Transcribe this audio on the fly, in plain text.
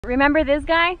Remember this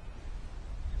guy?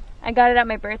 I got it at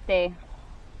my birthday.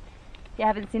 If you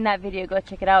haven't seen that video, go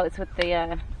check it out. It's with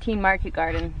the Teen Market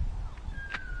Garden.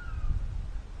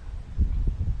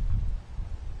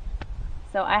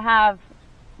 So I have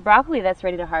broccoli that's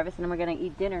ready to harvest, and we're going to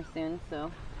eat dinner soon.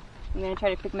 So I'm going to try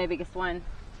to pick my biggest one.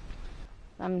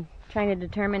 I'm trying to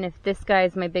determine if this guy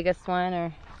is my biggest one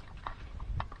or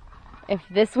if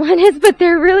this one is, but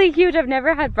they're really huge. I've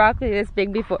never had broccoli this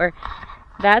big before.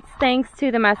 That's thanks to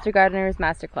the Master Gardener's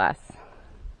Masterclass.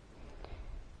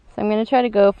 So I'm going to try to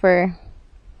go for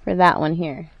that one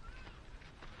here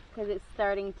because it's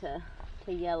starting to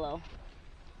yellow.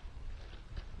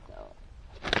 So,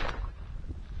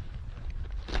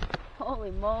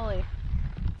 holy moly,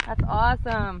 that's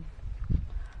awesome.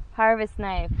 Harvest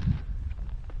knife.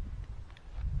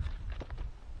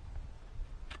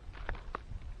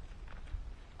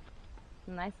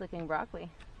 Some nice looking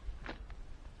broccoli.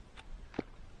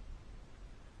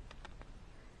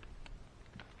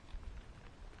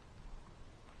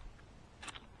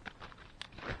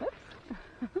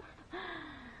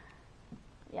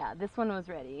 Yeah, this one was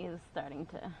ready. It was starting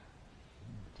to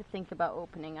think about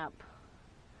opening up.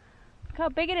 Look how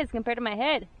big it is compared to my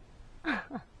head.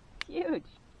 Huge.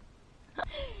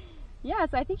 Yeah,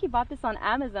 so I think he bought this on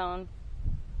Amazon.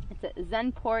 It's a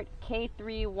Zenport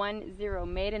K310,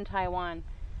 made in Taiwan.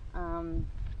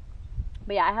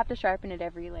 But yeah, I have to sharpen it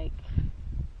every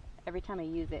time I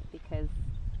use it because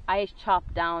I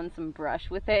chopped down some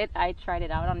brush with it. I tried it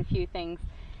out on a few things.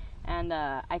 And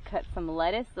I cut some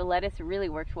lettuce. The lettuce really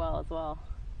worked well as well.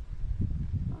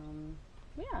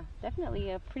 Yeah, definitely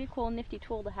a pretty cool, nifty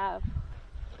tool to have.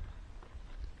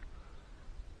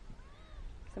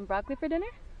 Some broccoli for dinner?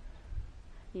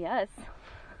 Yes.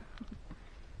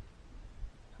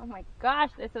 Oh my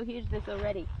gosh, they're so huge, they're so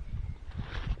ready.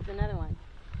 There's another one.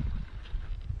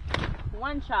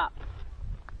 One chop.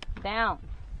 Down.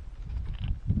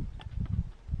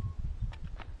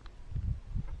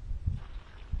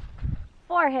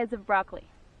 Four heads of broccoli.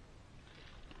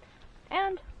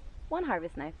 And one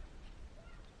harvest knife.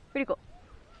 Pretty cool.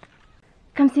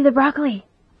 Come see the broccoli.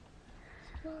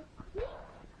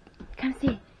 Come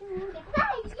see.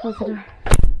 Let's close the door.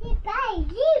 Oh,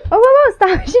 whoa, whoa,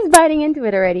 stop. She's biting into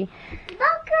it already.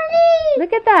 Broccoli!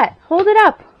 Look at that. Hold it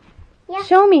up. Yeah.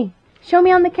 Show me. Show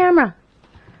me on the camera.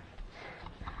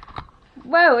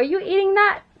 Whoa, are you eating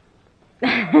that?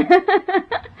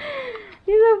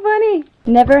 You're so funny.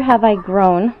 Never have I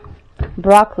grown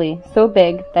broccoli so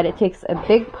big that it takes a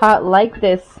big pot like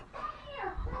this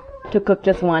to cook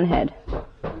just one head.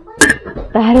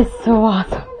 That is so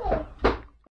awesome.